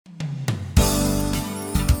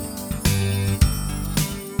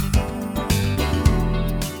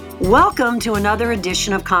Welcome to another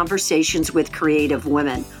edition of Conversations with Creative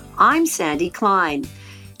Women. I'm Sandy Klein.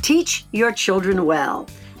 Teach your children well.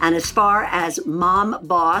 And as far as mom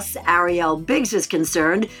boss Ariel Biggs is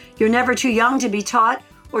concerned, you're never too young to be taught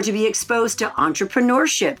or to be exposed to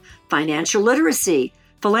entrepreneurship, financial literacy,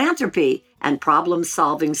 philanthropy, and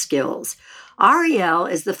problem-solving skills. Ariel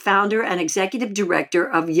is the founder and executive director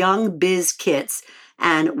of Young Biz Kits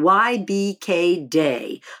and YBK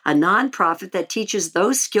Day, a nonprofit that teaches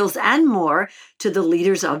those skills and more to the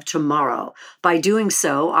leaders of tomorrow. By doing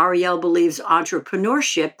so, Ariel believes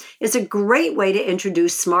entrepreneurship is a great way to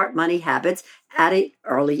introduce smart money habits at an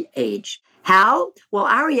early age. How? Well,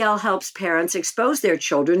 Ariel helps parents expose their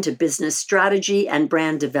children to business strategy and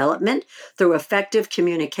brand development through effective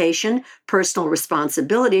communication, personal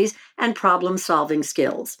responsibilities, and problem-solving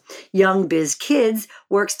skills. Young Biz Kids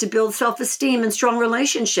works to build self-esteem and strong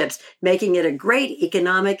relationships, making it a great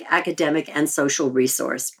economic, academic, and social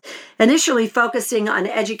resource. Initially focusing on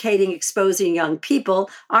educating, exposing young people,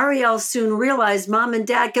 Ariel soon realized mom and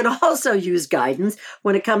dad could also use guidance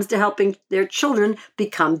when it comes to helping their children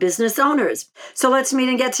become business owners. So let's meet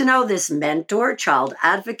and get to know this mentor, child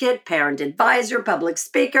advocate, parent advisor, public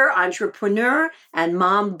speaker, entrepreneur, and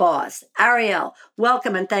mom boss. Ariel,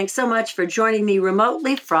 welcome and thanks so much for joining me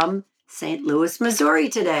remotely from St. Louis, Missouri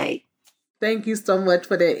today. Thank you so much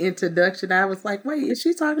for that introduction. I was like, wait, is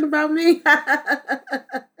she talking about me?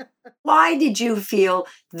 Why did you feel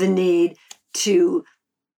the need to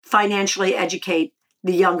financially educate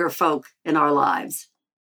the younger folk in our lives?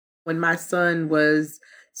 When my son was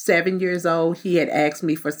 7 years old, he had asked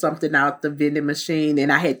me for something out the vending machine,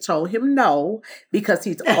 and I had told him no because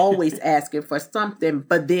he's always asking for something.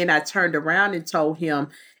 But then I turned around and told him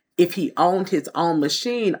if he owned his own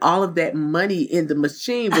machine, all of that money in the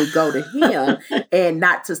machine would go to him and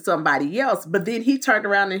not to somebody else. But then he turned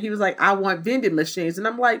around and he was like, I want vending machines. And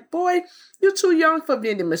I'm like, boy, you're too young for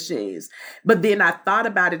vending machines. But then I thought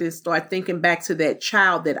about it and started thinking back to that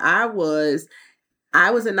child that I was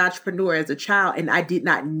an entrepreneur as a child, and I did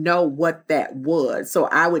not know what that was. So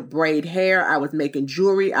I would braid hair. I was making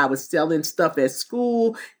jewelry. I was selling stuff at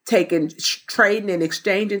school, trading and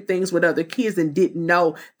exchanging things with other kids, and didn't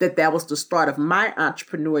know that that was the start of my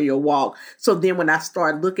entrepreneurial walk. So then when I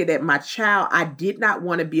started looking at my child, I did not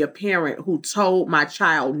want to be a parent who told my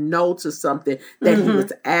child no to something that he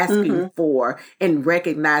was asking for, and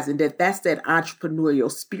recognizing that that's that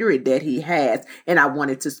entrepreneurial spirit that he has. And I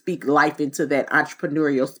wanted to speak life into that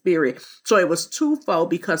entrepreneurial spirit. So it was twofold,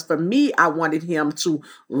 because for me, I wanted him to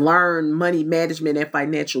learn money management and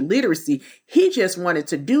financial literacy. He just wanted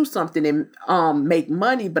to do something and make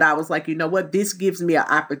money. But I was like, you know what? This gives me an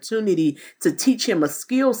opportunity to teach him a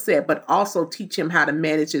skill set, but also teach him how to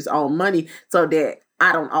manage his own money so that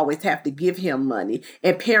I don't always have to give him money.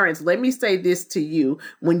 And parents, let me say this to you.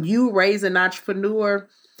 When you raise an entrepreneur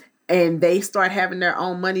and they start having their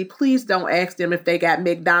own money, please don't ask them if they got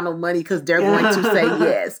McDonald's money, because they're going to say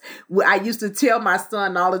yes. I used to tell my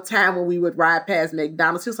son all the time when we would ride past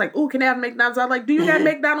McDonald's, he was like, oh, can I have McDonald's? I was like, do you got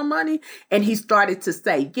McDonald's money? And he started to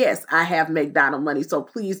say, yes, I have McDonald's money. So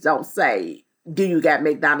please don't say, do you got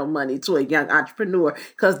McDonald's money, to a young entrepreneur,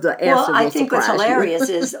 because the answer will I think what's hilarious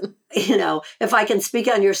you. is, if I can speak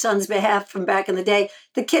on your son's behalf from back in the day,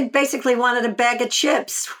 the kid basically wanted a bag of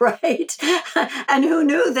chips, right? And who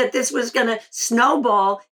knew that this was going to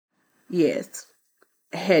snowball? Yes.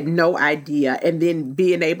 Had no idea. And then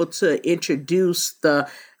being able to introduce the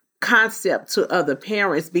concept to other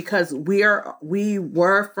parents, because we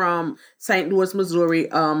were from St. Louis, Missouri,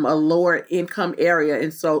 a lower income area,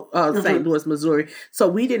 and so St. Louis, Missouri. So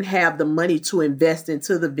we didn't have the money to invest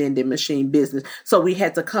into the vending machine business. So we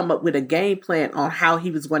had to come up with a game plan on how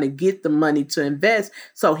he was going to get the money to invest.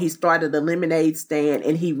 So he started a lemonade stand,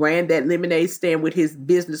 and he ran that lemonade stand with his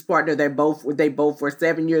business partner. They both were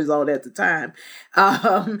 7 years old at the time.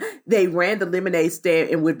 They ran the lemonade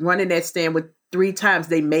stand, and with running that stand with 3 times,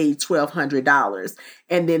 they made $1,200.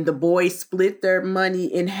 And then the boys split their money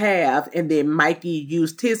in half. And then Mikey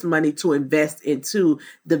used his money to invest into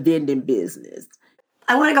the vending business.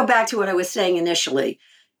 I want to go back to what I was saying initially.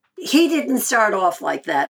 He didn't start off like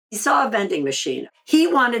that. He saw a vending machine. He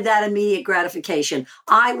wanted that immediate gratification.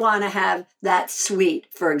 I want to have that sweet,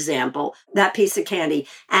 for example, that piece of candy.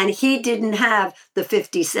 And he didn't have the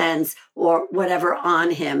 50 cents or whatever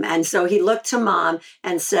on him. And so he looked to mom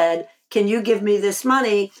and said, can you give me this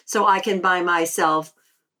money so I can buy myself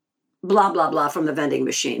blah, blah, blah from the vending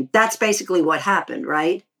machine? That's basically what happened,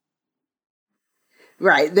 right?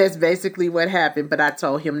 Right. That's basically what happened. But I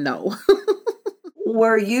told him no.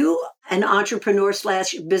 Were you an entrepreneur /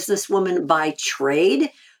 businesswoman by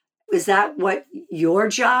trade? Is that what your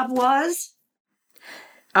job was?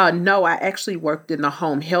 No, I actually worked in the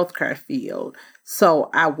home healthcare field. So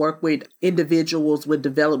I work with individuals with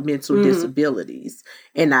developmental disabilities,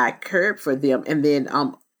 and I cared for them. And then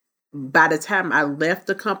by the time I left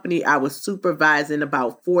the company, I was supervising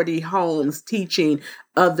about 40 homes, teaching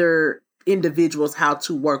other individuals how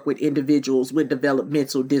to work with individuals with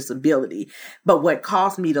developmental disability. But what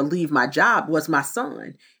caused me to leave my job was my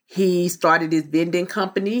son. He started his vending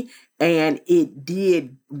company and it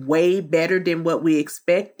did way better than what we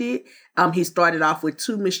expected. He started off with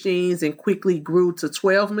 2 machines and quickly grew to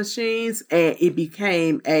 12 machines, and it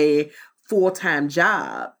became a full-time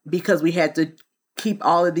job because we had to keep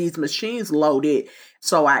all of these machines loaded.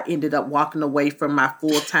 So I ended up walking away from my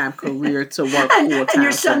full-time career to work full-time. And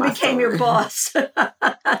your son became your boss.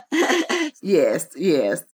 Yes,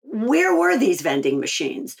 yes. Where were these vending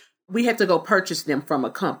machines? We had to go purchase them from a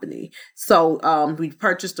company. So we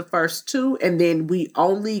purchased the first 2, and then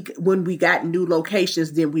when we got new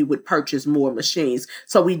locations, then we would purchase more machines.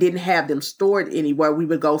 So we didn't have them stored anywhere. We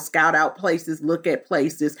would go scout out places, look at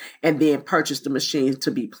places, and then purchase the machines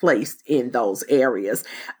to be placed in those areas.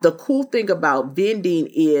 The cool thing about vending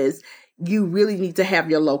is you really need to have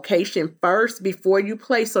your location first before you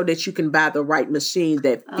place so that you can buy the right machine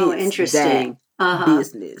that fits that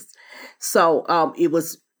business. So it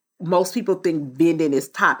was, most people think vending is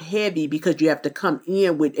top heavy because you have to come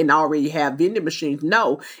in with and already have vending machines.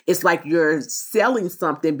 No, it's like you're selling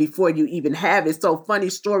something before you even have it. So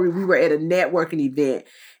funny story, we were at a networking event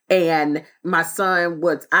and my son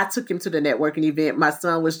I took him to the networking event. My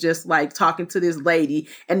son was just like talking to this lady,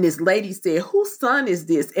 and this lady said, "Whose son is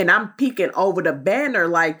this?" And I'm peeking over the banner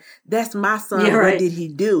like, "That's my son. Yeah, right. What did he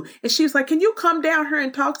do?" And she was like, "Can you come down here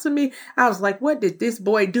and talk to me?" I was like, "What did this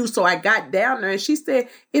boy do?" So I got down there and she said,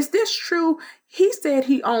 "Is this true? He said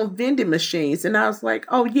he owned vending machines." And I was like,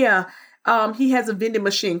 "Oh yeah. He has a vending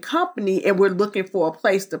machine company and we're looking for a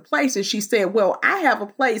place to place." And she said, "Well, I have a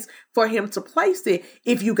place for him to place it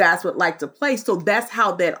if you guys would like to place." So that's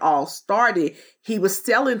how that all started. He was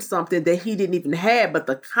selling something that he didn't even have, but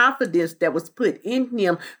the confidence that was put in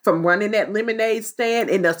him from running that lemonade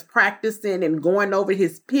stand and us practicing and going over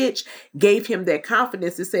his pitch gave him that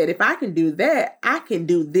confidence and said, "If I can do that, I can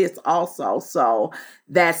do this also." So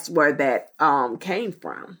that's where that came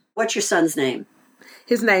from. What's your son's name?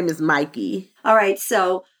 His name is Mikey. All right.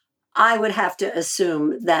 So I would have to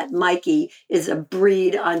assume that Mikey is a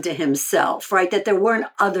breed unto himself, right? That there weren't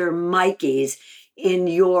other Mikeys in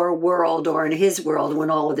your world or in his world when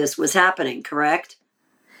all of this was happening, correct?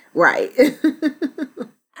 Right.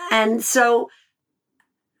 And so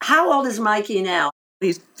how old is Mikey now?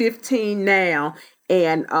 He's 15 now.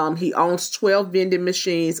 And he owns 12 vending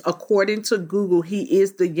machines. According to Google, he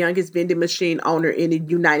is the youngest vending machine owner in the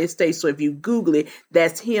United States. So if you Google it,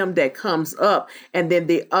 that's him that comes up. And then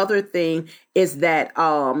the other thing is that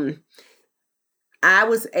I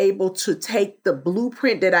was able to take the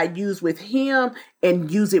blueprint that I use with him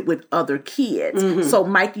and use it with other kids. Mm-hmm. So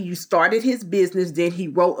Mikey, you started his business. Then he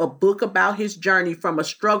wrote a book about his journey from a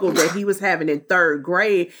struggle that he was having in 3rd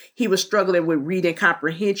grade. He was struggling with reading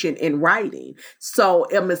comprehension and writing. So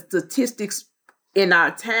statistics in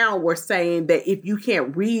our town were saying that if you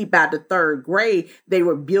can't read by the 3rd grade, they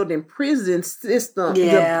were building prison systems.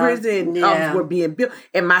 The prison were being built.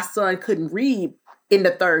 And my son couldn't read in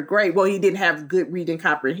the 3rd grade. Well, he didn't have good reading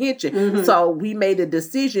comprehension. Mm-hmm. So we made a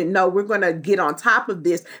decision, no, we're going to get on top of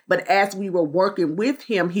this. But as we were working with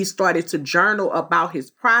him, he started to journal about his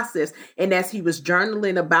process. And as he was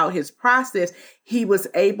journaling about his process, he was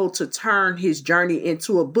able to turn his journey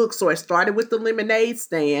into a book. So it started with the lemonade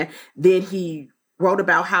stand. Then he wrote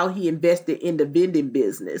about how he invested in the vending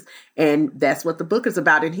business. And that's what the book is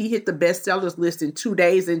about. And he hit the bestsellers list in 2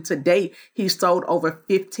 days. And to date, he sold over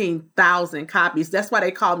 15,000 copies. That's why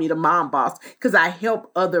they call me the mom boss, because I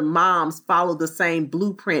help other moms follow the same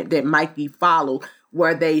blueprint that Mikey followed,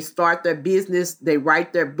 where they start their business, they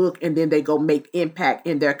write their book, and then they go make impact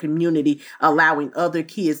in their community, allowing other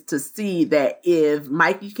kids to see that if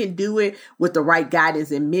Mikey can do it with the right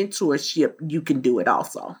guidance and mentorship, you can do it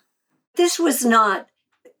also. This was not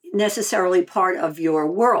necessarily part of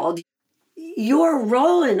your world. Your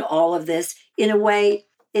role in all of this, in a way,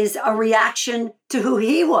 is a reaction to who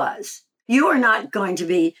he was. You are not going to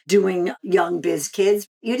be doing Young Biz Kids.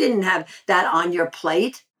 You didn't have that on your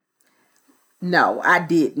plate. No, I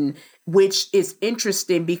didn't, which is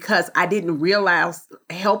interesting because I didn't realize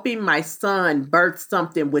helping my son birth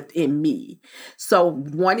something within me. So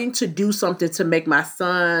wanting to do something to make my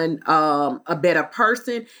son a better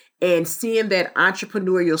person and seeing that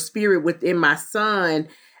entrepreneurial spirit within my son,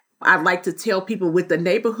 I'd like to tell people with the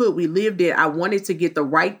neighborhood we lived in, I wanted to get the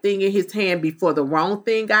right thing in his hand before the wrong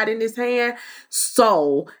thing got in his hand.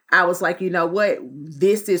 So I was like, you know what?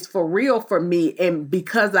 This is for real for me. And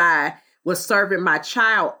because I was serving my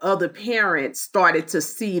child, other parents started to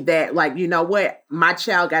see that, like, you know what? My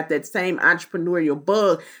child got that same entrepreneurial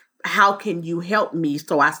bug. How can you help me?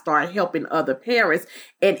 So I started helping other parents.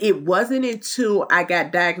 And it wasn't until I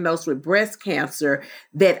got diagnosed with breast cancer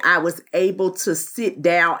that I was able to sit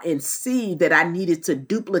down and see that I needed to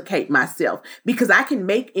duplicate myself, because I can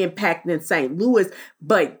make impact in St. Louis,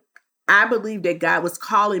 but I believe that God was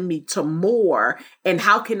calling me to more. And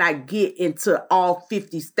how can I get into all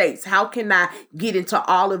 50 states? How can I get into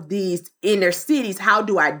all of these inner cities? How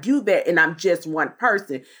do I do that? And I'm just one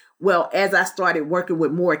person. Well, as I started working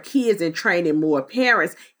with more kids and training more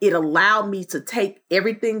parents, it allowed me to take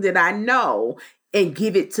everything that I know and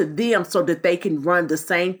give it to them so that they can run the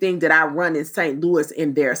same thing that I run in St. Louis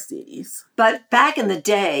in their cities. But back in the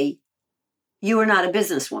day, you were not a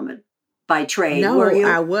businesswoman by trade, no, were you?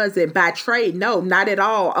 I wasn't. By trade, no, not at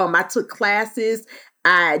all. I took classes.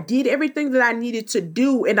 I did everything that I needed to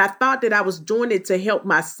do, and I thought that I was doing it to help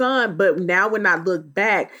my son. But now when I look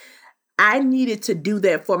back, I needed to do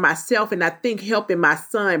that for myself. And I think helping my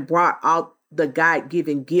son brought out the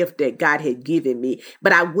God-given gift that God had given me.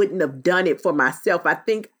 But I wouldn't have done it for myself. I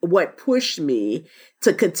think what pushed me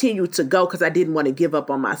to continue to go, because I didn't want to give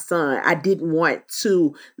up on my son. I didn't want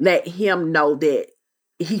to let him know that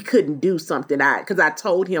he couldn't do something. Because I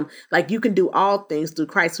told him, like, you can do all things through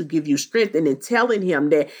Christ who give you strength. And then telling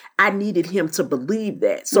him that I needed him to believe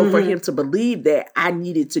that. So for him to believe that, I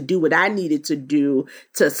needed to do what I needed to do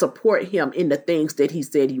to support him in the things that he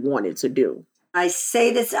said he wanted to do. I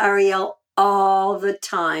say this, Ariel, all the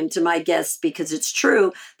time to my guests because it's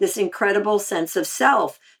true, this incredible sense of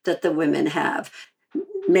self that the women have.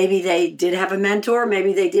 Maybe they did have a mentor,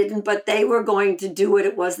 maybe they didn't, but they were going to do what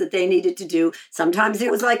it was that they needed to do. Sometimes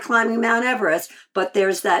it was like climbing Mount Everest, but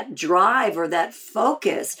there's that drive or that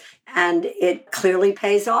focus, and it clearly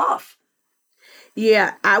pays off.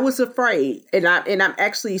 Yeah, I was afraid, and I'm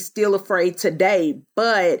actually still afraid today.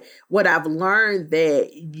 But what I've learned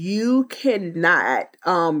that you cannot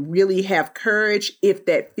really have courage if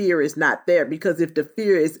that fear is not there. Because if the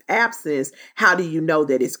fear is absent, how do you know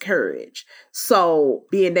that it's courage? So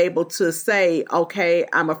being able to say, okay,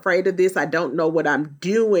 I'm afraid of this. I don't know what I'm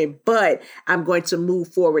doing, but I'm going to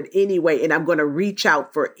move forward anyway, and I'm going to reach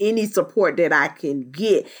out for any support that I can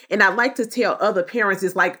get. And I like to tell other parents,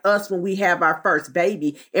 it's like us when we have our first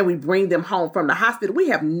baby and we bring them home from the hospital. We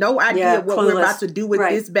have no idea what we're about to do with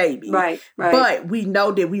this baby. Right. But we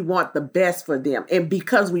know that we want the best for them. And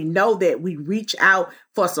because we know that, we reach out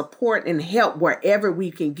for support and help wherever we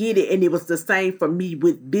can get it. And it was the same for me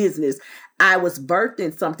with business. I was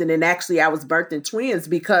birthing something, and actually I was birthing twins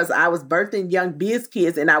because I was birthing Young Biz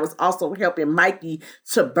Kids, and I was also helping Mikey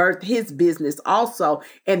to birth his business also.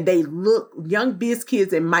 And Young Biz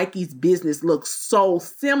Kids and Mikey's business look so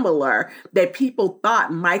similar that people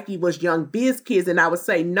thought Mikey was Young Biz Kids. And I would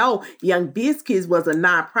say, no, Young Biz Kids was a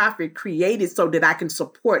nonprofit created so that I can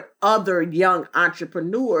support other young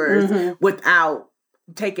entrepreneurs without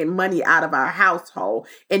taking money out of our household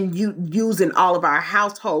and using all of our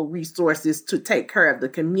household resources to take care of the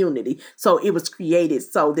community. So it was created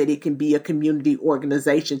so that it can be a community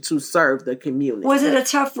organization to serve the community. Was it a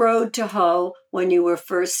tough road to hoe when you were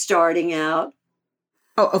first starting out?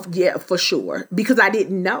 Oh, yeah, for sure. Because I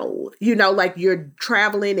didn't know, like you're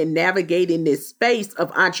traveling and navigating this space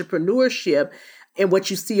of entrepreneurship. And what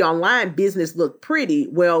you see online, business look pretty.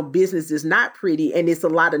 Well, business is not pretty. And it's a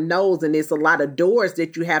lot of no's and it's a lot of doors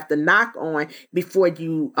that you have to knock on before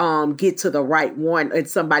you get to the right one. And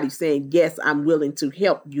somebody saying, yes, I'm willing to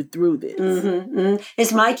help you through this.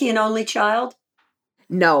 Is Mikey an only child?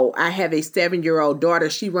 No, I have a 7-year-old daughter.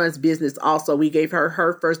 She runs business also. We gave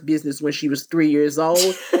her first business when she was 3 years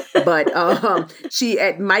old. But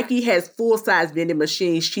Mikey has full-size vending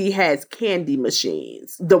machines. She has candy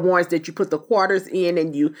machines. The ones that you put the quarters in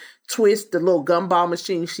and you twist, the little gumball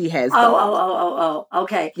machine. She has those. Oh,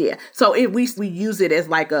 okay. Yeah. So we use it as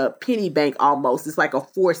like a penny bank almost. It's like a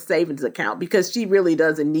forced savings account because she really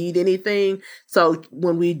doesn't need anything. So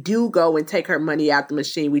when we do go and take her money out the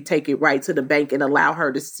machine, we take it right to the bank and allow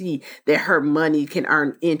her to see that her money can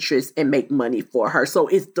earn interest and make money for her. So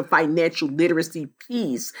it's the financial literacy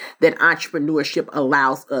piece that entrepreneurship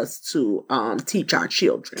allows us to teach our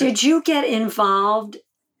children. Did you get involved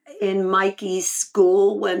in Mikey's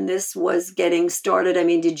school when this was getting started? I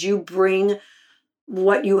mean, did you bring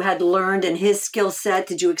what you had learned in his skill set?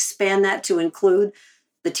 Did you expand that to include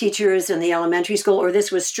the teachers in the elementary school? Or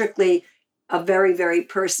this was strictly a very, very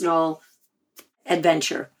personal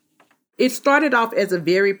adventure? It started off as a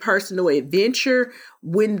very personal adventure.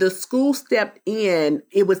 When the school stepped in,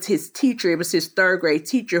 it was his teacher, it was his third grade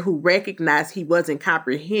teacher who recognized he wasn't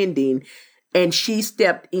comprehending. And she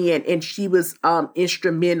stepped in and she was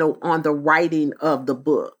instrumental on the writing of the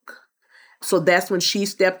book. So that's when she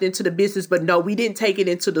stepped into the business. But no, we didn't take it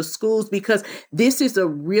into the schools because this is a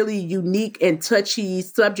really unique and touchy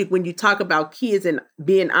subject when you talk about kids and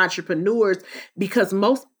being entrepreneurs, because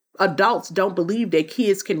most adults don't believe that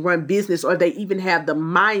kids can run business or they even have the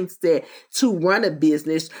mindset to run a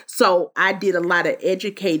business. So I did a lot of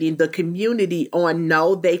educating the community on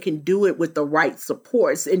no, they can do it with the right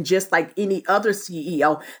supports. And just like any other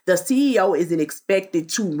CEO, the CEO isn't expected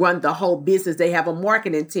to run the whole business. They have a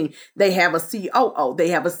marketing team. They have a COO. They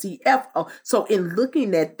have a CFO. So in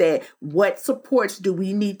looking at that, what supports do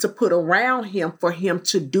we need to put around him for him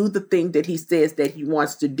to do the thing that he says that he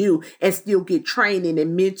wants to do and still get training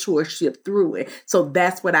and mentorship through it? So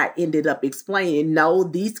that's what I ended up explaining. No,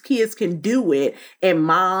 these kids can do it. And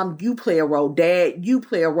mom, you play a role. Dad, you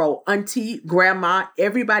play a role. Auntie, grandma,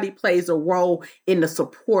 everybody plays a role in the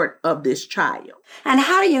support of this child. And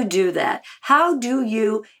how do you do that? How do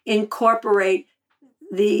you incorporate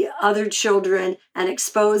the other children and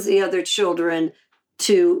expose the other children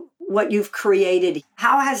to what you've created?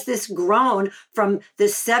 How has this grown from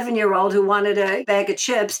this 7-year-old who wanted a bag of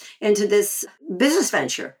chips into this business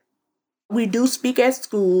venture? We do speak at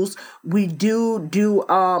schools. We do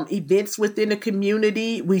events within the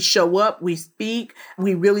community. We show up, we speak.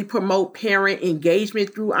 We really promote parent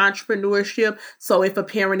engagement through entrepreneurship. So if a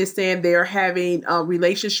parent is saying they're having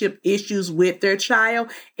relationship issues with their child,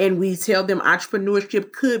 and we tell them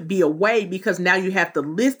entrepreneurship could be a way, because now you have to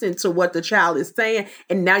listen to what the child is saying,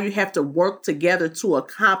 and now you have to work together to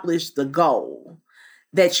accomplish the goal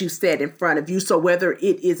that you set in front of you. So whether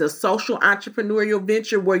it is a social entrepreneurial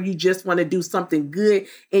venture where you just want to do something good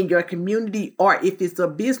in your community, or if it's a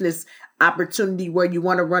business opportunity where you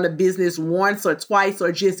want to run a business once or twice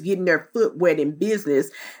or just getting their foot wet in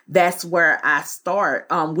business, that's where I start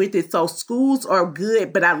with it. So schools are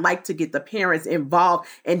good, but I like to get the parents involved.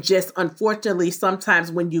 And just unfortunately,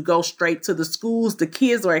 sometimes when you go straight to the schools, the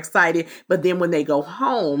kids are excited, but then when they go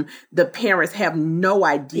home, the parents have no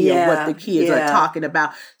idea what the kids are talking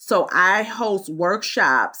about. So I host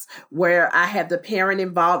workshops where I have the parent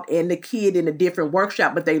involved and the kid in a different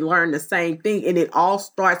workshop, but they learn the same thing. And it all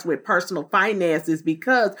starts with personal finances,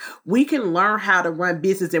 because we can learn how to run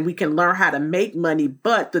business and we can learn how to make money.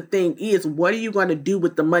 But the thing is, what are you going to do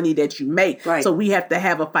with the money that you make? Right. So we have to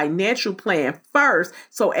have a financial plan first.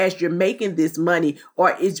 So as you're making this money,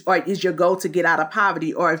 or is your goal to get out of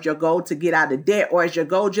poverty, or is your goal to get out of debt, or is your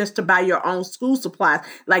goal just to buy your own school supplies?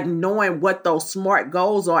 Like knowing what those smart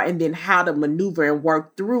goals are and then how to maneuver and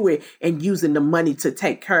work through it and using the money to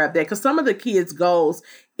take care of that. Because some of the kids' goals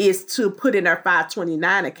is to put in their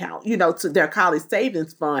 529 account, to their college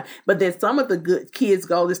savings fund. But then some of the good kids'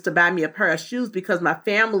 goal is to buy me a pair of shoes, because my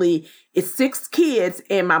family is 6 kids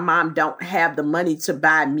and my mom don't have the money to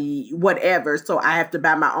buy me whatever. So I have to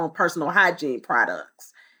buy my own personal hygiene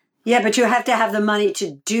products. Yeah, but you have to have the money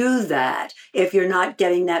to do that if you're not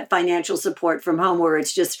getting that financial support from home, where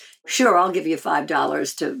it's just, sure, I'll give you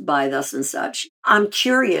 $5 to buy this and such. I'm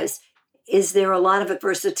curious, is there a lot of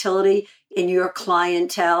versatility in your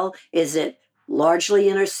clientele? Is it largely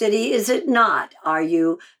inner city? Is it not? Are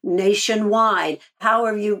you nationwide? How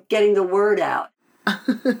are you getting the word out?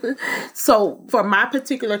 So for my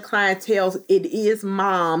particular clientele, it is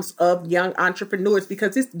moms of young entrepreneurs,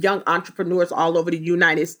 because it's young entrepreneurs all over the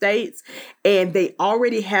United States, and they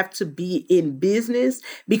already have to be in business,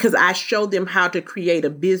 because I show them how to create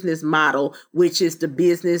a business model, which is the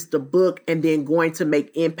business, the book, and then going to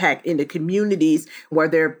make impact in the communities where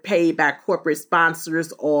they're paid by corporate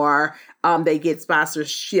sponsors, or they get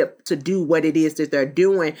sponsorship to do what it is that they're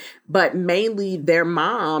doing. But mainly they're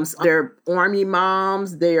moms, they're Army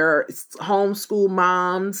moms, they're homeschool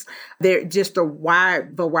moms. They're just a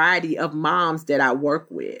wide variety of moms that I work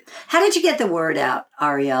with. How did you get the word out,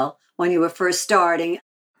 Ariel, when you were first starting?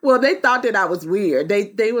 Well, they thought that I was weird.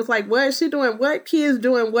 They was like, "What is she doing? What kids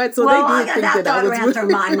doing? What?" So they did think that I was weird. Through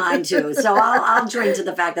my mind too. So I'll drink to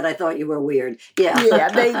the fact that I thought you were weird. Yeah,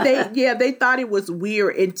 they thought it was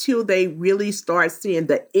weird until they really start seeing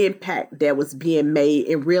the impact that was being made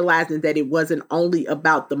and realizing that it wasn't only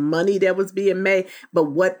about the money that was being made, but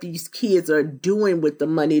what these kids are doing with the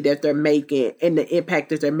money that they're making and the impact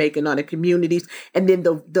that they're making on the communities. And then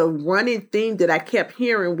the running theme that I kept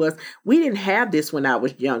hearing was, "We didn't have this when I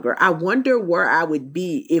was young. I wonder where I would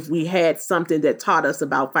be if we had something that taught us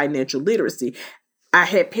about financial literacy." I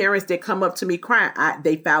had parents that come up to me crying.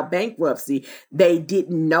 They filed bankruptcy. They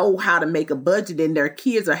didn't know how to make a budget, and their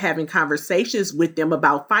kids are having conversations with them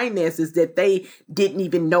about finances that they didn't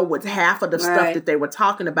even know what half of the stuff that they were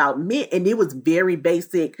talking about meant. And it was very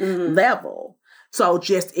basic level. So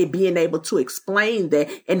just it being able to explain that,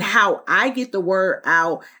 and how I get the word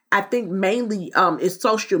out, I think mainly is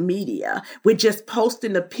social media. We're just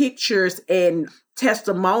posting the pictures and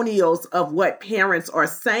testimonials of what parents are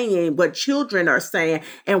saying, what children are saying,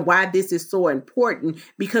 and why this is so important.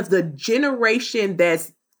 Because the generation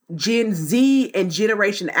that's Gen Z and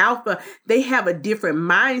Generation Alpha, they have a different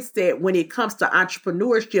mindset when it comes to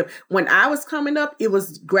entrepreneurship. When I was coming up, it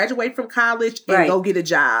was graduate from college and go get a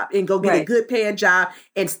job and go get a good paying job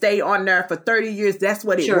and stay on there for 30 years. That's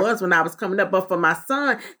what it was when I was coming up. But for my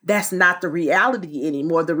son, that's not the reality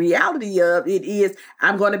anymore. The reality of it is,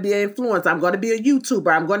 I'm going to be an influencer. I'm going to be a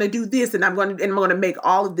YouTuber. I'm going to do this, and I'm going to make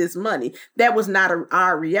all of this money. That was not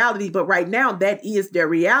our reality. But right now, that is their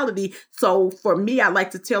reality. So for me, I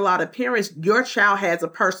like to tell a lot of parents, your child has a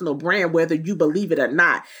personal brand, whether you believe it or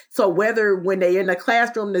not. So whether when they're in the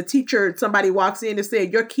classroom, the teacher, somebody walks in and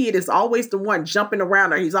said, your kid is always the one jumping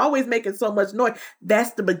around, or he's always making so much noise,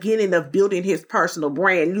 that's the beginning of building his personal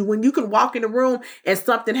brand. When you can walk in the room and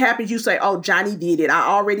something happens, you say, oh, Johnny did it. I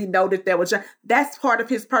already know that was Johnny. That's part of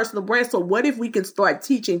his personal brand. So what if we can start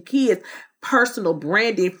teaching kids personal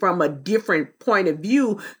branding from a different point of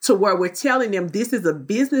view, to where we're telling them this is a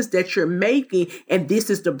business that you're making and this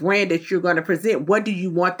is the brand that you're going to present. What do you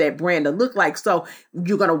want that brand to look like? So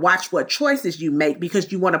you're going to watch what choices you make,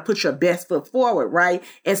 because you want to put your best foot forward, right?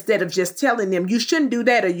 Instead of just telling them you shouldn't do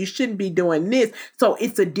that or you shouldn't be doing this. So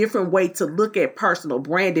it's a different way to look at personal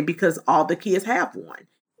branding, because all the kids have one.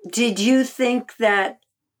 Did you think that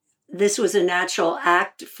this was a natural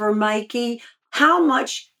act for Mikey? How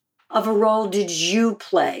much of a role did you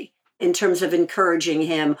play in terms of encouraging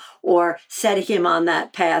him or setting him on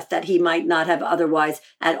that path that he might not have otherwise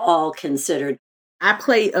at all considered? I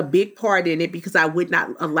played a big part in it because I would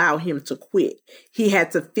not allow him to quit. He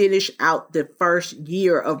had to finish out the first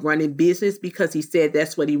year of running business because he said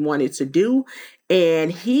that's what he wanted to do. And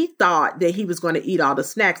he thought that he was going to eat all the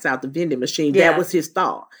snacks out the vending machine. Yeah. That was his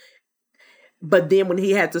thought. But then when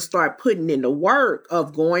he had to start putting in the work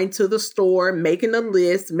of going to the store, making a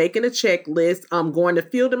list, making a checklist, going to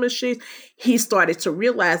fill the machines, he started to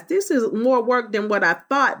realize this is more work than what I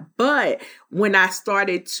thought. But when I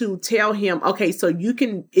started to tell him, okay, so you're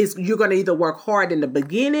going to either work hard in the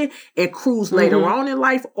beginning and cruise later on in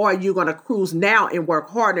life, or you're going to cruise now and work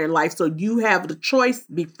harder in life. So you have the choice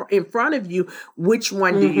in front of you. Which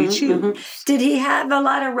one do you choose? Did he have a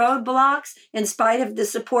lot of roadblocks in spite of the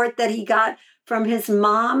support that he got from his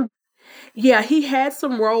mom? Yeah, he had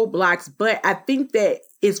some roadblocks, but I think that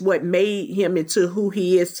is what made him into who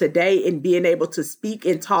he is today, and being able to speak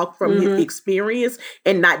and talk from his experience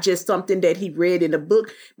and not just something that he read in a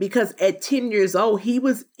book. Because at 10 years old, he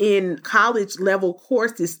was in college level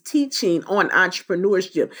courses teaching on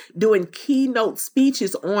entrepreneurship, doing keynote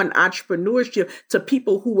speeches on entrepreneurship to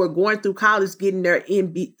people who were going through college getting their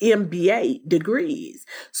MBA degrees.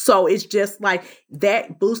 So it's just like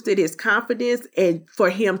that boosted his confidence, and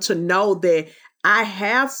for him to know that I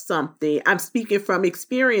have something. I'm speaking from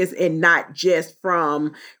experience and not just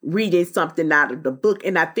from reading something out of the book.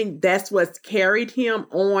 And I think that's what's carried him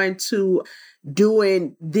on to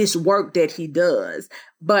doing this work that he does.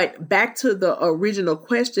 But back to the original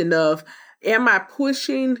question of, am I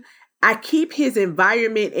pushing? I keep his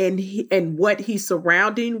environment and what he's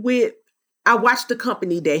surrounding with. I watch the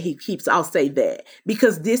company that he keeps. I'll say that,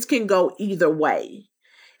 because this can go either way.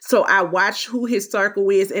 So I watch who his circle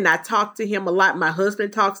is, and I talk to him a lot. My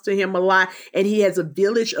husband talks to him a lot, and he has a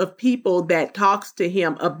village of people that talks to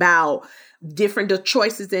him about different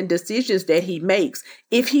choices and decisions that he makes.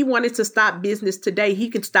 If he wanted to stop business today, he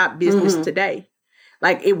can stop business today.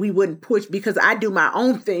 Like, if we wouldn't push, because I do my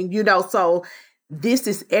own thing, so this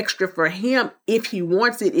is extra for him if he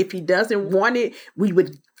wants it. If he doesn't want it, we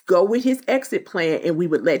would go with his exit plan and we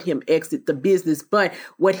would let him exit the business. But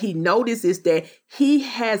what he noticed is that he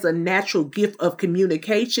has a natural gift of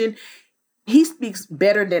communication. He speaks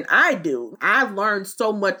better than I do. I learned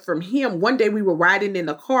so much from him. One day we were riding in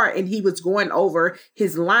a car and he was going over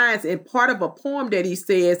his lines, and part of a poem that he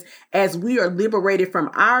says, as we are liberated from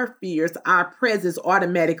our fears, our presence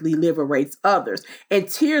automatically liberates others. And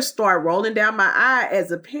tears start rolling down my eye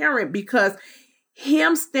as a parent, because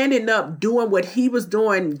him standing up, doing what he was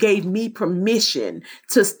doing, gave me permission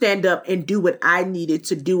to stand up and do what I needed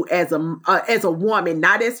to do as a woman,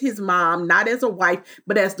 not as his mom, not as a wife,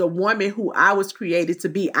 but as the woman who I was created to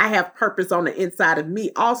be. I have purpose on the inside of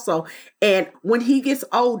me also. And when he gets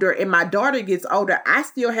older and my daughter gets older, I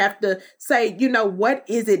still have to say, what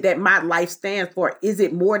is it that my life stands for? Is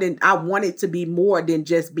it more than, I want it to be more than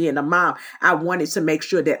just being a mom. I wanted to make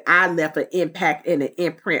sure that I left an impact and an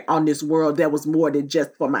imprint on this world that was more than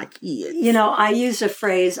just for my kids. I use a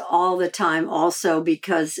phrase all the time also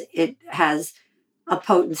because it has a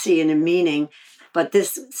potency and a meaning, but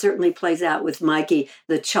this certainly plays out with Mikey.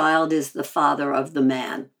 The child is the father of the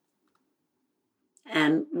man.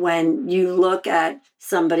 And when you look at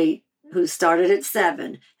somebody who started at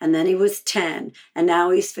 7 and then he was 10 and now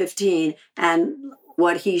he's 15 and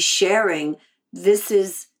what he's sharing, this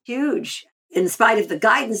is huge. In spite of the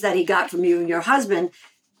guidance that he got from you and your husband,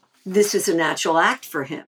 this is a natural act for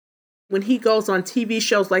him. When he goes on TV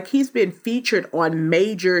shows, like he's been featured on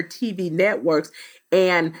major TV networks.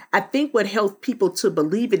 And I think what helps people to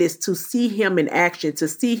believe it is to see him in action, to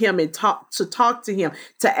see him and talk to him,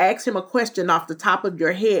 to ask him a question off the top of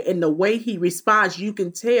your head. And the way he responds, you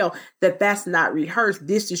can tell that that's not rehearsed.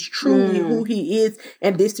 This is truly who he is.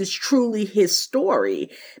 And this is truly his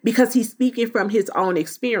story because he's speaking from his own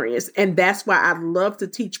experience. And that's why I love to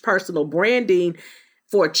teach personal branding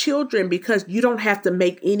for children, because you don't have to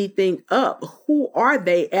make anything up. Who are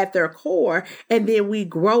they at their core? And then we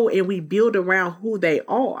grow and we build around who they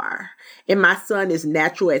are. And my son is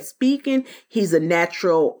natural at speaking. He's a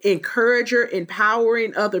natural encourager,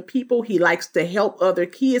 empowering other people. He likes to help other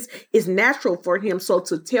kids. It's natural for him. So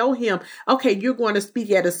to tell him, okay, you're going to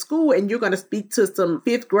speak at a school and you're going to speak to some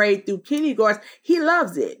 5th grade through kindergarten, he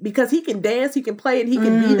loves it because he can dance, he can play, and he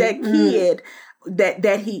can be that kid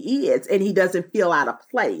that he is, and he doesn't feel out of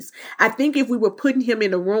place. I think if we were putting him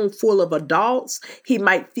in a room full of adults, he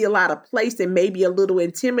might feel out of place and maybe a little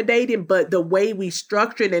intimidating, but the way we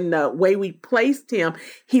structured and the way we placed him,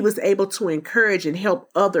 he was able to encourage and help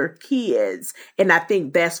other kids. And I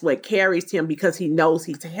think that's what carries him because he knows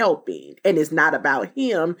he's helping and it's not about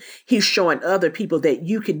him. He's showing other people that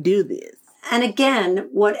you can do this. And again,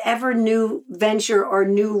 whatever new venture or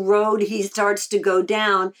new road he starts to go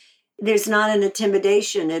down, there's not an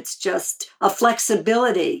intimidation. It's just a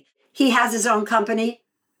flexibility. He has his own company.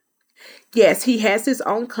 Yes, he has his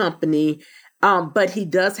own company, but he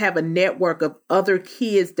does have a network of other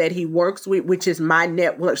kids that he works with, which is my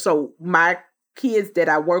network. So my kids that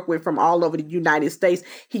I work with from all over the United States,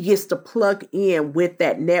 he gets to plug in with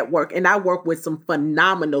that network. And I work with some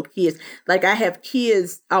phenomenal kids. Like I have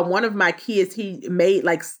kids, one of my kids, he made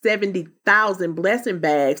like 70,000 blessing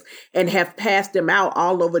bags and have passed them out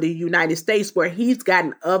all over the United States, where he's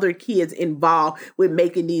gotten other kids involved with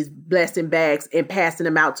making these blessing bags and passing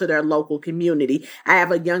them out to their local community. I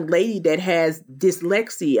have a young lady that has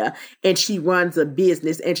dyslexia and she runs a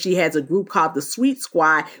business and she has a group called the Sweet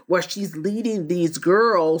Squad where she's leading these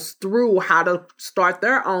girls through how to start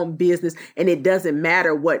their own business. And it doesn't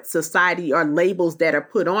matter what society or labels that are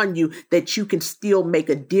put on you, that you can still make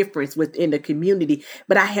a difference within the community.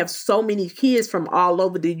 But I have so many kids from all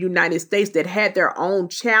over the United States that had their own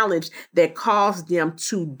challenge that caused them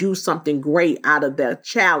to do something great out of their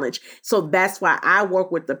challenge. So that's why I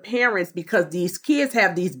work with the parents, because these kids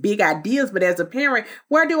have these big ideas. But as a parent,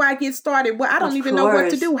 where do I get started? Well, I don't even know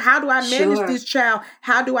what to do. How do I manage this child?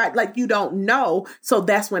 How do I, you don't know. So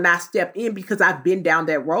that's when I step in, because I've been down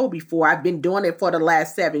that road before. I've been doing it for the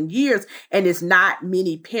last 7 years, and it's not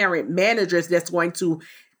many parent manager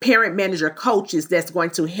coaches that's going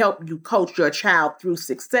to help you coach your child through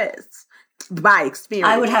success by experience.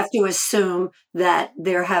 I would have to assume that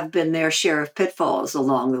there have been their share of pitfalls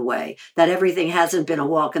along the way, that everything hasn't been a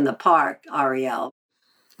walk in the park, Ariel.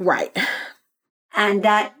 Right. And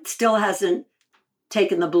that still hasn't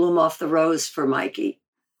taken the bloom off the rose for Mikey.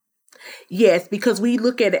 Yes, because we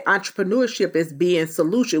look at entrepreneurship as being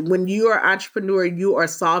solution. When you are an entrepreneur, you are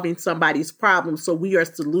solving somebody's problem. So we are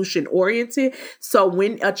solution oriented. So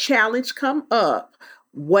when a challenge come up,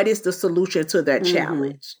 what is the solution to that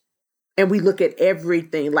challenge? And we look at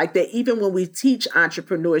everything like that. Even when we teach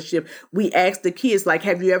entrepreneurship, we ask the kids, like,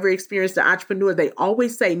 have you ever experienced an entrepreneur? They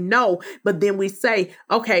always say no. But then we say,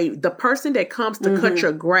 okay, the person that comes to cut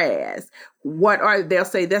your grass, they'll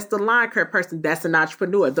say, that's the lawn care person. That's an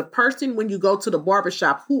entrepreneur. The person, when you go to the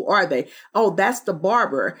barbershop, who are they? Oh, that's the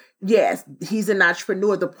barber. Yes, he's an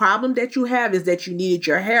entrepreneur. The problem that you have is that you needed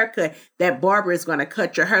your haircut. That barber is going to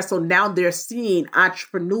cut your hair. So now they're seeing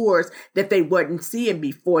entrepreneurs that they weren't seeing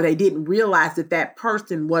before. They didn't realize that that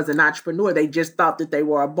person was an entrepreneur. They just thought that they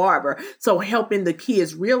were a barber. So helping the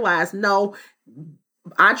kids realize, no,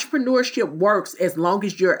 entrepreneurship works as long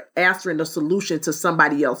as you're answering the solution to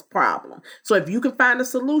somebody else's problem. So if you can find a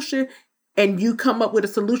solution and you come up with a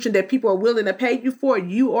solution that people are willing to pay you for,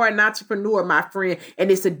 you are an entrepreneur, my friend. And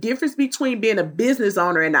it's a difference between being a business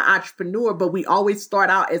owner and an entrepreneur, but we always start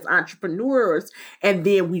out as entrepreneurs and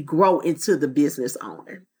then we grow into the business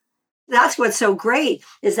owner. That's what's so great,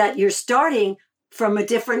 is that you're starting from a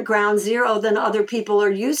different ground zero than other people are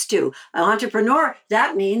used to. An entrepreneur,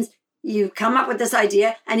 that means you come up with this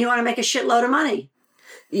idea and you want to make a shitload of money.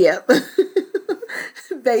 Yeah.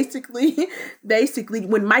 Basically,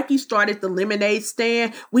 when Mikey started the lemonade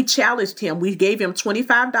stand, we challenged him. We gave him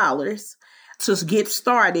 $25 to get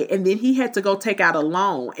started, and then he had to go take out a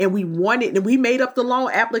loan, and we made up the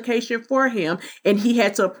loan application for him, and he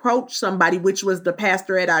had to approach somebody, which was the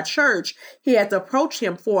pastor at our church. He had to approach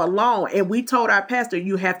him for a loan, and we told our pastor,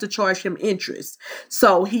 you have to charge him interest.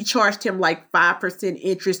 So he charged him like 5%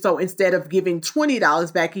 interest. So instead of giving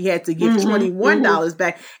 $20 back, he had to give $21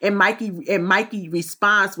 back. And Mikey's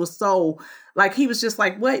response was so, like, he was just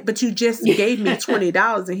like, what? But you just gave me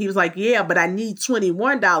 $20. And he was like, yeah, but I need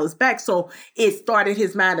 $21 back. So it started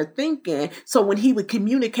his mind of thinking. So when he would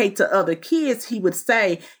communicate to other kids, he would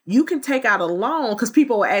say, you can take out a loan. Because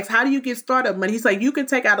people would ask, how do you get started money? He's like, you can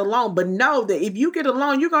take out a loan, but know that if you get a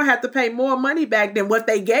loan, you're going to have to pay more money back than what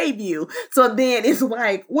they gave you. So then it's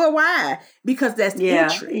like, well, why? Because that's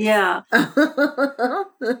interest. Yeah.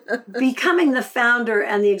 Becoming the founder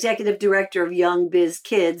and the executive director of Young Biz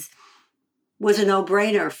Kids was a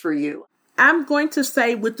no-brainer for you. I'm going to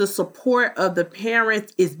say with the support of the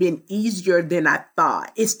parents, it's been easier than I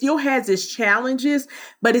thought. It still has its challenges,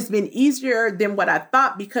 but it's been easier than what I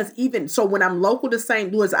thought, because even so, when I'm local to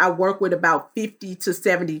St. Louis, I work with about 50 to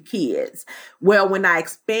 70 kids. Well, when I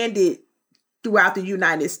expanded throughout the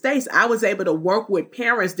United States, I was able to work with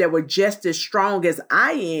parents that were just as strong as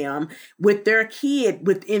I am with their kid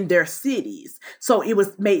within their cities. So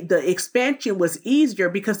the expansion was easier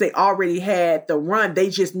because they already had the run.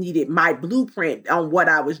 They just needed my blueprint on what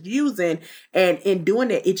I was using. And in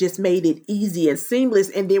doing it, it just made it easy and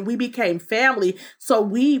seamless. And then we became family. So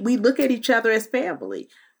we look at each other as family.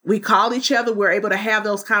 We call each other. We're able to have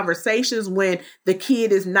those conversations when the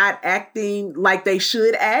kid is not acting like they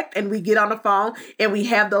should act. And we get on the phone and we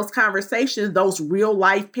have those conversations, those real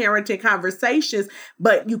life parenting conversations.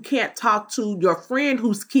 But you can't talk to your friend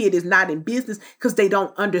whose kid is not in business because they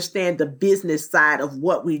don't understand the business side of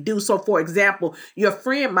what we do. So, for example, your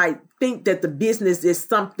friend might think that the business is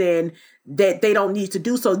something that they don't need to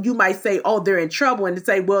do. So you might say, oh, they're in trouble. And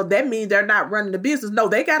say, well, that means they're not running the business. No,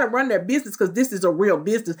 they got to run their business because this is a real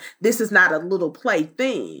business. This is not a little play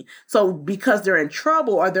thing. So because they're in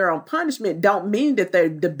trouble or they're on punishment don't mean that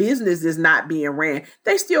the business is not being ran.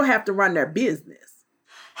 They still have to run their business.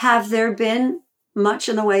 Have there been much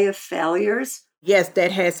in the way of failures? Yes,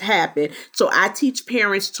 that has happened. So I teach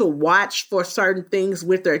parents to watch for certain things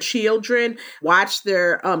with their children, watch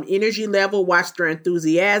their energy level, watch their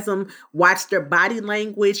enthusiasm, watch their body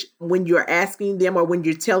language when you're asking them or when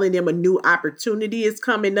you're telling them a new opportunity is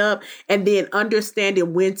coming up, and then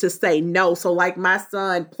understanding when to say no. So like my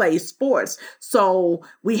son plays sports. So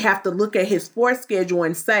we have to look at his sports schedule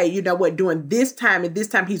and say, you know what, during this time and this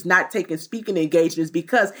time, he's not taking speaking engagements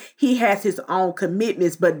because he has his own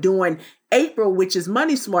commitments, but during April, which is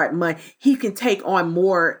Money Smart Month, he can take on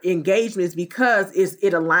more engagements because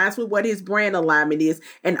it aligns with what his brand alignment is.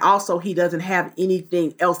 And also he doesn't have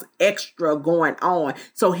anything else extra going on.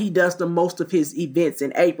 So he does the most of his events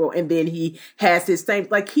in April. And then he has his same,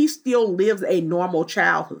 like he still lives a normal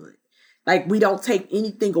childhood. Like we don't take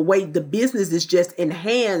anything away. The business is just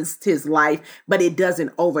enhanced his life, but it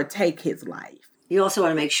doesn't overtake his life. You also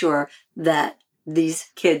want to make sure that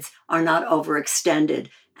these kids are not overextended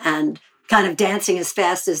and kind of dancing as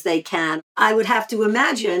fast as they can. I would have to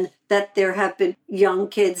imagine that there have been young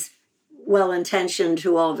kids, well-intentioned,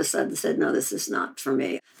 who all of a sudden said, no, this is not for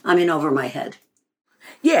me. I'm in over my head.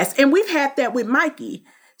 Yes, and we've had that with Mikey.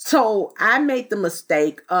 So I made the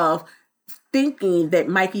mistake of thinking that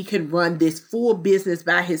Mikey could run this full business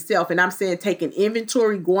by himself. And I'm saying taking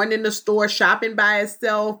inventory, going in the store, shopping by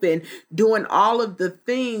himself, and doing all of the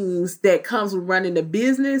things that comes with running a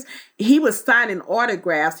business. He was signing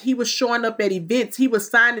autographs. He was showing up at events. He was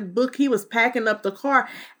signing books. He was packing up the car.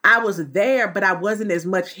 I was there, but I wasn't as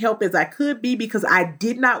much help as I could be because I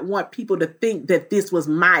did not want people to think that this was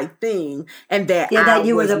my thing and that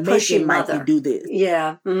you were the pushing Mikey do this.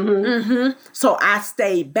 Yeah. Mm-hmm. Mm-hmm. So I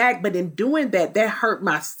stayed back, but in doing doing that, that hurt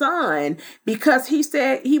my son because he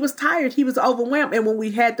said he was tired. He was overwhelmed. And when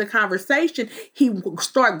we had the conversation, he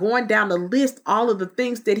started going down the list, all of the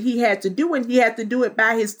things that he had to do, and he had to do it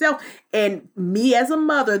by himself. And me as a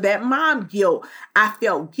mother, that mom guilt, I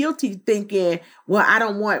felt guilty thinking, well, I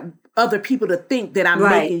don't want other people to think that I'm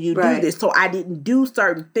making you do this. So I didn't do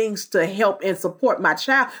certain things to help and support my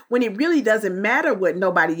child when it really doesn't matter what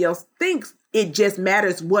nobody else thinks. It just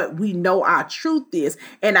matters what we know our truth is.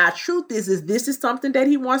 And our truth is this is something that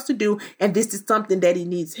he wants to do. And this is something that he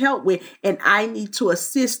needs help with. And I need to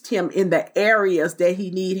assist him in the areas that he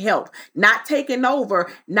needs help. Not taking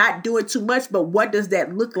over, not doing too much, but what does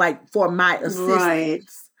that look like for my assistance? Right.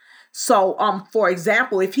 So, for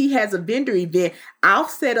example, if he has a vendor event, I'll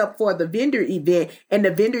set up for the vendor event, and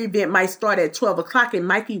the vendor event might start at 12 o'clock, and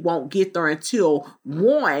Mikey won't get there until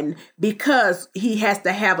 1 because he has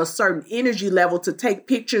to have a certain energy level to take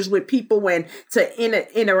pictures with people and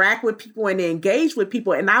to interact with people and engage with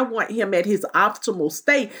people. And I want him at his optimal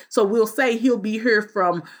state. So we'll say he'll be here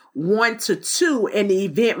from 1 to 2, and the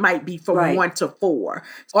event might be from 1 to 4.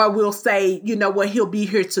 Or we'll say, you know what, he'll be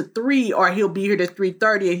here to 3, or he'll be here to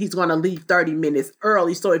 3:30, and he's going to leave 30 minutes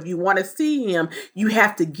early. So if you want to see him, you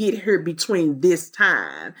have to get here between this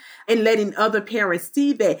time. And letting other parents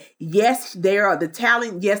see that, yes, they are the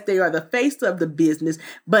talent. Yes, they are the face of the business,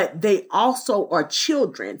 but they also are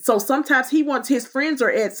children. So sometimes he wants his friends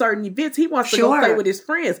are at certain events. He wants to go play with his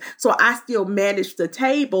friends. So I still manage the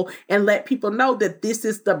table and let people know that this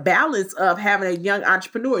is the balance of having a young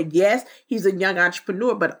entrepreneur. Yes, he's a young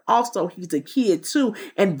entrepreneur, but also he's a kid too.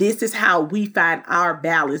 And this is how we find our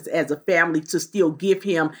balance as a family to still give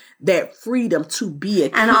him that freedom to be a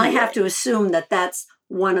kid. And I have to assume that that's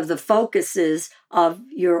one of the focuses of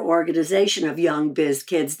your organization of Young Biz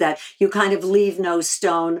Kids, that you kind of leave no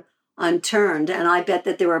stone unturned. And I bet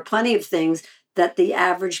that there are plenty of things that the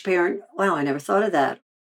average parent, wow, I never thought of that.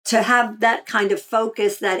 To have that kind of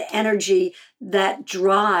focus, that energy, that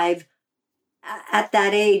drive at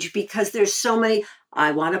that age, because there's so many,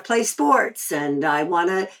 I want to play sports and I want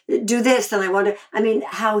to do this and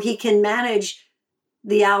how he can manage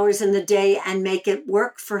the hours in the day and make it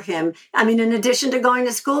work for him. I mean, in addition to going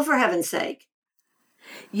to school, for heaven's sake.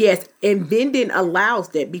 Yes, and vending allows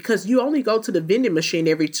that because you only go to the vending machine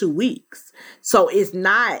every 2 weeks. So it's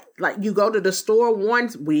not like you go to the store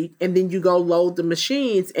 1 week and then you go load the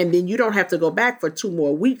machines and then you don't have to go back for 2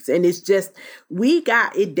 more weeks. And it's just, we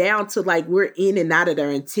got it down to like we're in and out of there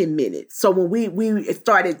in 10 minutes. So when we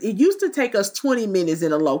started, it used to take us 20 minutes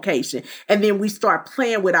in a location. And then we start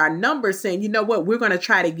playing with our numbers saying, you know what, we're going to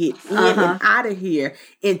try to get in and out of here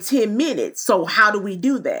in 10 minutes. So how do we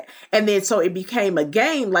do that? And then so it became a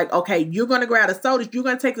game like, okay, you're going to grab the sodas, you're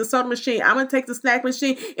going to take the soda machine, I'm going to take the snack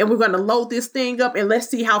machine, and we're going to load this thing up and let's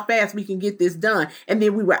see how fast we can get this done. And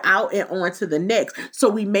then we were out and on to the next. So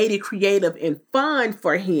we made it creative and fun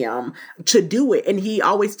for him to do it. And he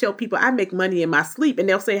always tell people, I make money in my sleep. And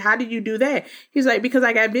they'll say, how do you do that? He's like, because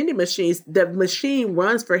I got vending machines. The machine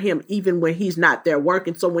runs for him even when he's not there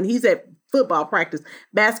working. So when he's at football practice,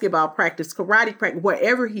 basketball practice, karate practice,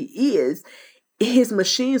 wherever he is, his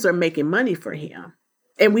machines are making money for him.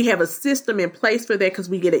 And we have a system in place for that because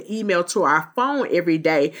we get an email to our phone every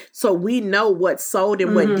day. So we know what sold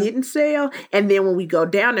and what didn't sell. And then when we go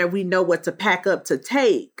down there, we know what to pack up to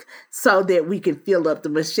take so that we can fill up the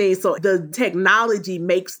machine. So the technology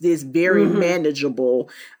makes this very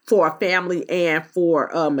manageable for a family and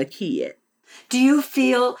for a kid. Do you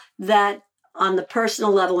feel that on the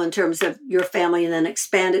personal level in terms of your family and then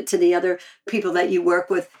expand it to the other people that you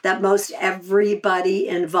work with, that most everybody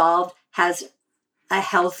involved has a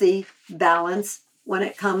healthy balance when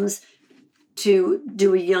it comes to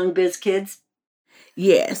doing Young Biz Kids?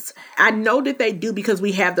 Yes, I know that they do because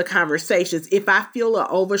we have the conversations. If I feel an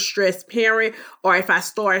overstressed parent or if I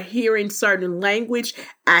start hearing certain language,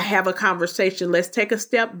 I have a conversation. Let's take a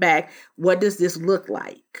step back. What does this look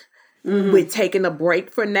like? With taking a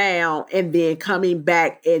break for now and then coming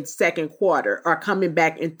back in second quarter or coming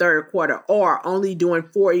back in third quarter or only doing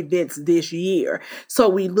 4 events this year. So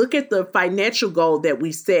we look at the financial goal that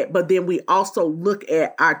we set, but then we also look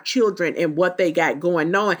at our children and what they got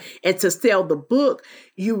going on. And to sell the book,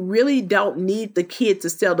 you really don't need the kid to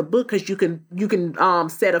sell the book because you can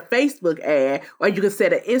set a Facebook ad or you can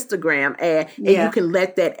set an Instagram ad and you can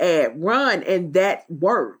let that ad run and that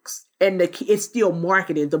works. And it's still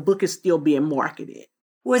marketing. The book is still being marketed.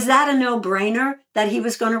 Was that a no-brainer that he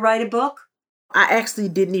was going to write a book? I actually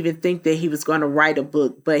didn't even think that he was going to write a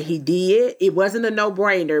book, but he did. It wasn't a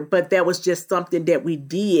no-brainer, but that was just something that we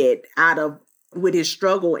did with his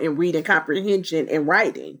struggle in reading comprehension and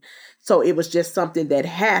writing. So it was just something that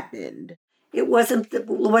happened. it wasn't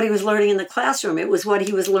what he was learning in the classroom. It was what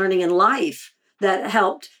he was learning in life that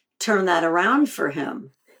helped turn that around for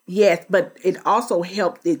him. Yes, but it also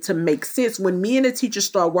helped it to make sense. When me and the teacher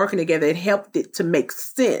started working together, it helped it to make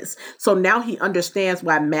sense. So now he understands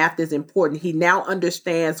why math is important. He now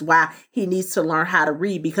understands why he needs to learn how to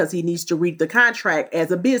read, because he needs to read the contract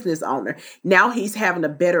as a business owner. Now he's having a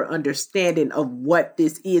better understanding of what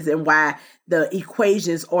this is and why the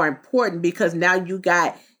equations are important, because now you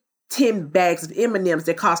got 10 bags of M&Ms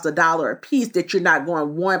that cost $1 a piece, that you're not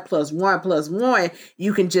going 1 + 1 + 1.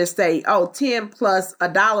 You can just say, 10 plus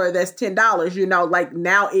 $1, that's $10. Like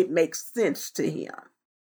now it makes sense to him.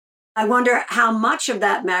 I wonder how much of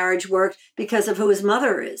that marriage worked because of who his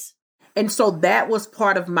mother is. And so that was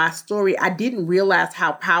part of my story. I didn't realize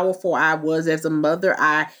how powerful I was as a mother.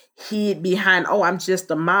 I hid behind, I'm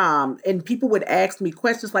just a mom. And people would ask me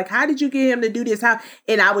questions like, how did you get him to do this?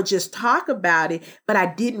 And I would just talk about it, but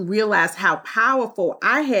I didn't realize how powerful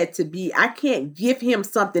I had to be. I can't give him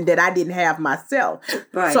something that I didn't have myself.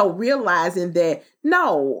 Right. So realizing that,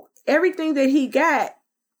 no, everything that he got,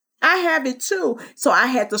 I have it too. So I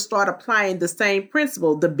had to start applying the same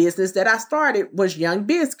principle. The business that I started was Young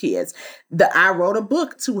Biz Kids. I wrote a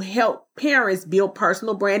book to help parents build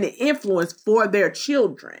personal brand and influence for their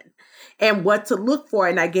children and what to look for.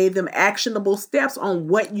 And I gave them actionable steps on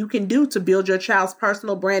what you can do to build your child's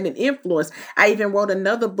personal brand and influence. I even wrote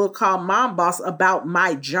another book called Mom Boss about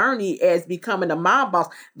my journey as becoming a mom boss.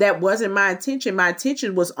 That wasn't my intention. My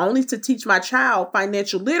intention was only to teach my child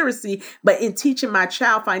financial literacy. But in teaching my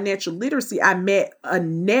child financial literacy, I met a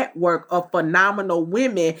network of phenomenal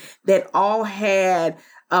women that all had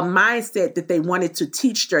a mindset that they wanted to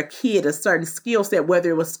teach their kid a certain skill set,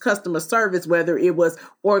 whether it was customer service, whether it was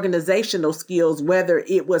organizational skills, whether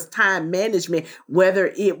it was time management, whether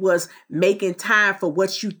it was making time for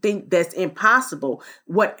what you think that's impossible.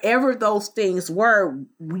 Whatever those things were,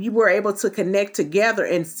 we were able to connect together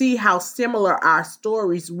and see how similar our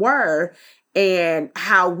stories were and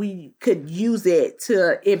how we could use it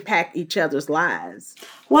to impact each other's lives.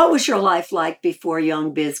 What was your life like before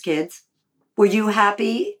Young Biz Kids? Were you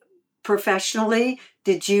happy professionally?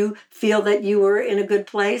 Did you feel that you were in a good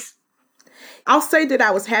place? I'll say that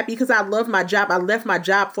I was happy because I love my job. I left my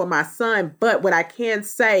job for my son. But what I can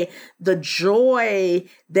say, the joy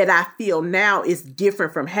that I feel now is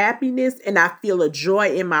different from happiness. And I feel a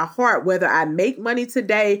joy in my heart, whether I make money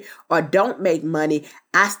today or don't make money.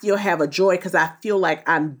 I still have a joy because I feel like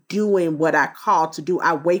I'm doing what I call to do.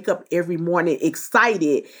 I wake up every morning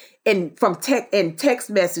excited. And from text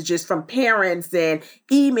messages from parents and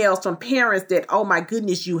emails from parents that, oh my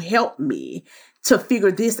goodness, you helped me to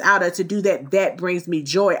figure this out or to do that. That brings me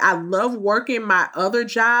joy. I love working my other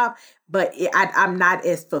job, but I'm not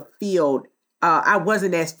as fulfilled. I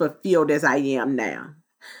wasn't as fulfilled as I am now.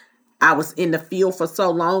 I was in the field for so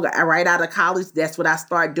long. Right out of college, that's what I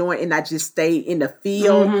started doing. And I just stayed in the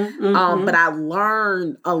field. But I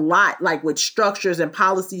learned a lot, like with structures and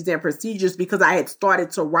policies and procedures, because I had started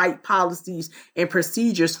to write policies and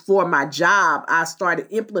procedures for my job. I started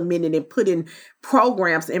implementing and putting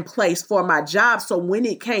programs in place for my job. So when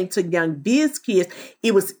it came to Young Biz Kids,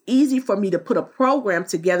 it was easy for me to put a program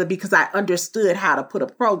together because I understood how to put a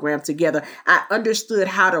program together. I understood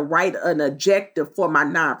how to write an objective for my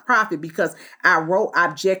nonprofit because I wrote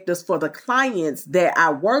objectives for the clients that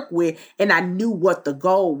I work with and I knew what the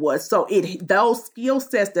goal was. So those skill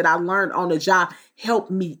sets that I learned on the job helped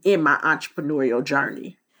me in my entrepreneurial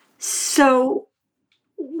journey. So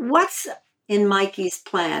what's in Mikey's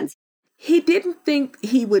plans? He didn't think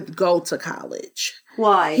he would go to college.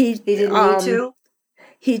 Why? He didn't need to?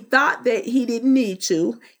 He thought that he didn't need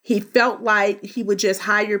to. He felt like he would just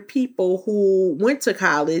hire people who went to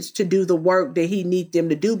college to do the work that he needs them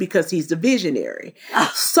to do because he's the visionary.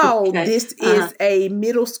 This is a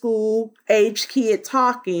middle school age kid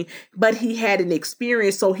talking, but he had an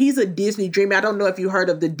experience. So he's a Disney Dreamer. I don't know if you heard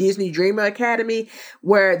of the Disney Dreamer Academy,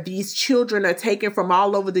 where these children are taken from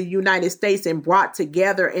all over the United States and brought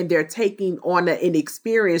together, and they're taking on an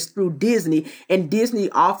experience through Disney. And Disney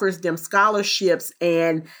offers them scholarships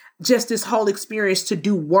and just this whole experience to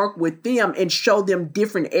do work with them and show them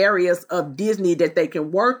different areas of Disney that they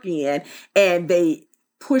can work in. And they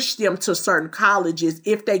push them to certain colleges.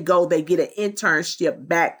 If they go, they get an internship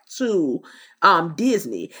back to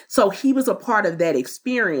Disney. So he was a part of that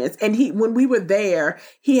experience. And when we were there,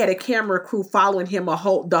 he had a camera crew following him the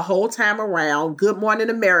whole time around. Good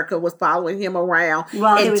Morning America was following him around.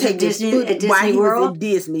 While he was at Disney World?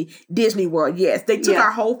 Was in Disney World, yes. They took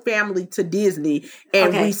our whole family to Disney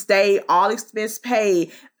and we stayed, all expense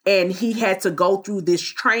paid. And he had to go through this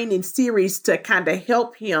training series to kind of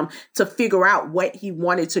help him to figure out what he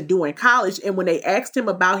wanted to do in college. And when they asked him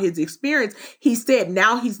about his experience, he said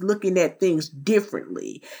now he's looking at things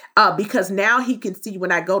differently because now he can see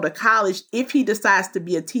when I go to college, if he decides to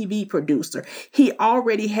be a TV producer, he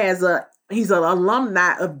already has he's an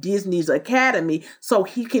alumni of Disney's Academy, so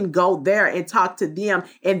he can go there and talk to them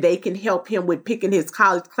and they can help him with picking his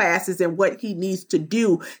college classes and what he needs to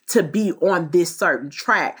do to be on this certain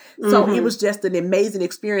track. So it was just an amazing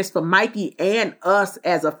experience for Mikey and us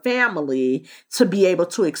as a family to be able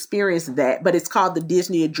to experience that. But it's called the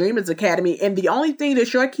Disney Dreamers Academy. And the only thing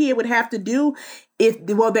that your kid would have to do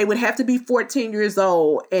they would have to be 14 years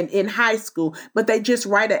old and in high school, but they just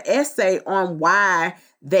write an essay on why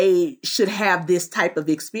they should have this type of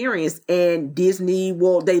experience. And Disney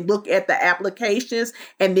they look at the applications,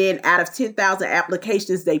 and then out of 10,000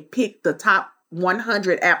 applications, they pick the top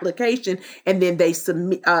 100 application, and then they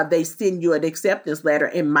submit, they send you an acceptance letter.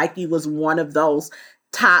 And Mikey was one of those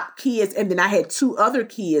top kids. And then I had 2 other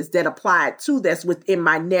kids that applied too, that's within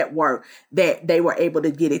my network, that they were able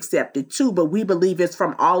to get accepted too. But we believe it's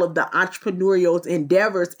from all of the entrepreneurial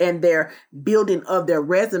endeavors and their building of their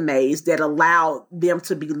resumes that allow them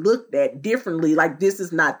to be looked at differently. Like, this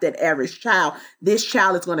is not that average child. This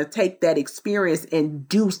child is going to take that experience and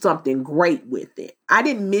do something great with it. I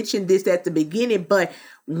didn't mention this at the beginning, but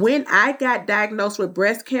when I got diagnosed with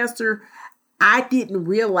breast cancer, I didn't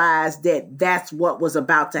realize that that's what was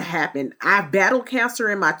about to happen. I battled cancer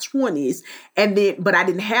in my 20s, but I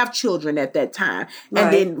didn't have children at that time. Right.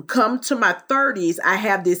 And then come to my 30s, I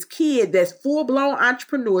have this kid that's full-blown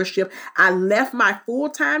entrepreneurship. I left my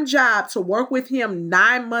full-time job to work with him.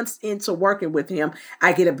 9 months into working with him,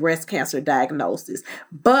 I get a breast cancer diagnosis.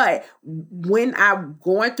 But when I'm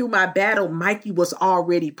going through my battle, Mikey was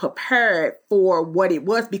already prepared for what it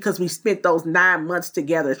was because we spent those 9 months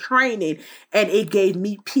together training. And it gave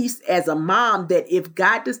me peace as a mom that if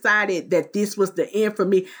God decided that this was the end for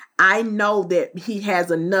me, I know that he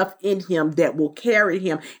has enough in him that will carry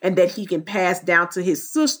him and that he can pass down to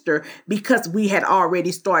his sister because we had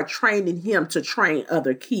already started training him to train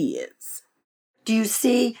other kids. Do you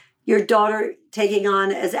see your daughter taking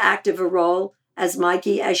on as active a role as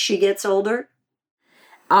Mikey as she gets older?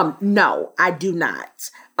 No, I do not.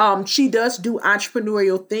 She does do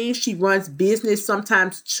entrepreneurial things. She runs business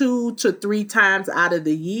sometimes 2 to 3 times out of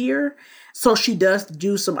the year. So she does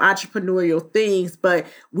do some entrepreneurial things, but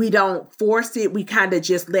we don't force it. We kind of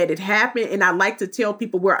just let it happen. And I like to tell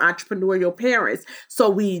people we're entrepreneurial parents. So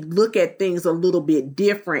we look at things a little bit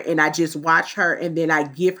different, and I just watch her and then I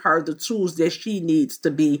give her the tools that she needs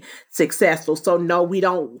to be successful. So no, we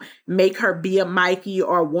don't make her be a Mikey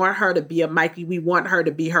or want her to be a Mikey. We want her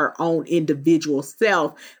to be her own individual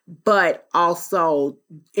self, but also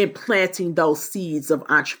implanting those seeds of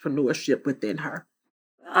entrepreneurship within her.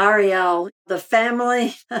 Ariel, the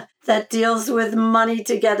family that deals with money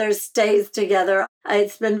together stays together.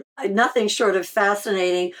 It's been nothing short of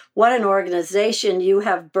fascinating. What an organization you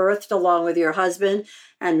have birthed along with your husband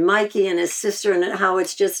and Mikey and his sister, and how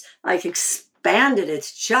it's just like expanded.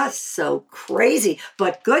 It's just so crazy,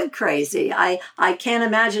 but good crazy. I can't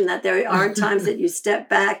imagine that there aren't times that you step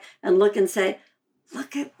back and look and say,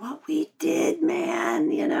 look at what we did, man,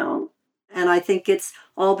 And I think it's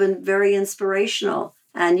all been very inspirational.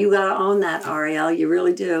 And you got to own that, Ariel. You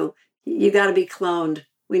really do. You got to be cloned.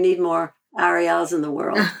 We need more Ariels in the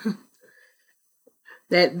world.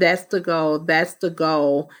 That's the goal. That's the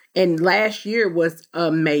goal. And last year was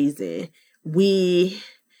amazing. We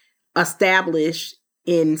established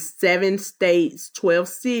in 7 states, 12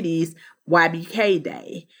 cities, YBK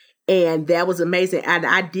Day. And that was amazing. And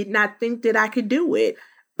I did not think that I could do it.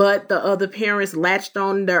 But the other parents latched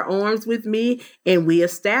on their arms with me, and we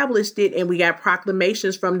established it, and we got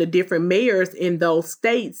proclamations from the different mayors in those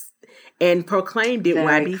states and proclaimed it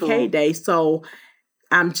YBK cool. Day. So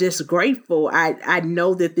I'm just grateful. I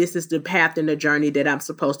know that this is the path and the journey that I'm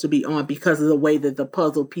supposed to be on because of the way that the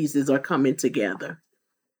puzzle pieces are coming together.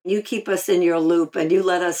 You keep us in your loop, and you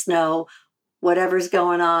let us know whatever's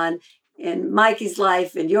going on in Mikey's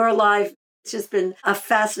life, in your life. It's just been a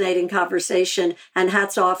fascinating conversation, and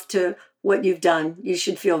hats off to what you've done. You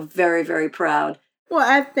should feel very, very proud. Well,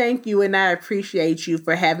 I thank you, and I appreciate you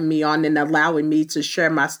for having me on and allowing me to share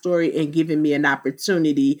my story and giving me an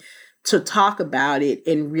opportunity to talk about it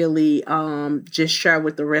and really just share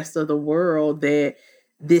with the rest of the world that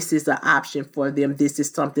this is an option for them. This is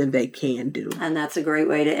something they can do. And that's a great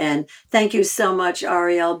way to end. Thank you so much,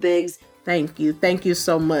 Ariel Biggs. Thank you. Thank you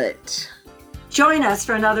so much. Join us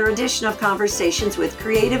for another edition of Conversations with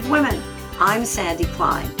Creative Women. I'm Sandy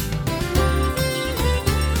Klein.